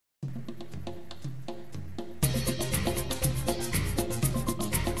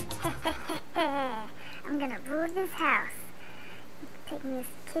I'm gonna rule this house. Taking this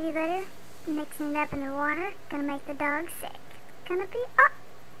kitty litter, mixing it up in the water, gonna make the dog sick. Gonna be up.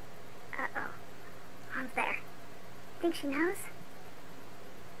 Uh-oh. Mom's there. Think she knows?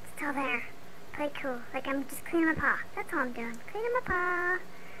 Still there. Play cool. Like I'm just cleaning my paw. That's all I'm doing. Cleaning my paw.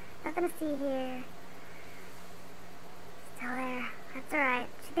 Nothing to see here. Still there. That's alright.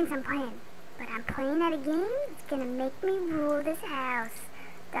 She thinks I'm playing. But I'm playing at a game that's gonna make me rule this house.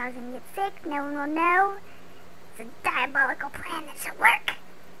 Dog's gonna get sick. No one will know. It's a diabolical plan that should work.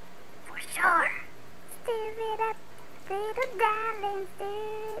 For sure. Stir it up, little darling, stir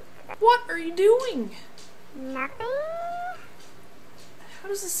it up. What are you doing? Nothing? How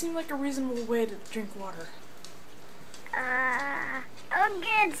does this seem like a reasonable way to drink water? Oh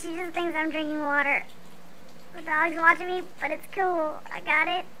good, she just thinks I'm drinking water. The dog's watching me, but it's cool. I got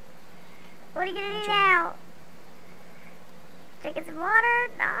it. What are you gonna do now? Drinking some water?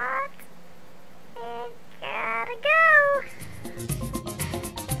 Not.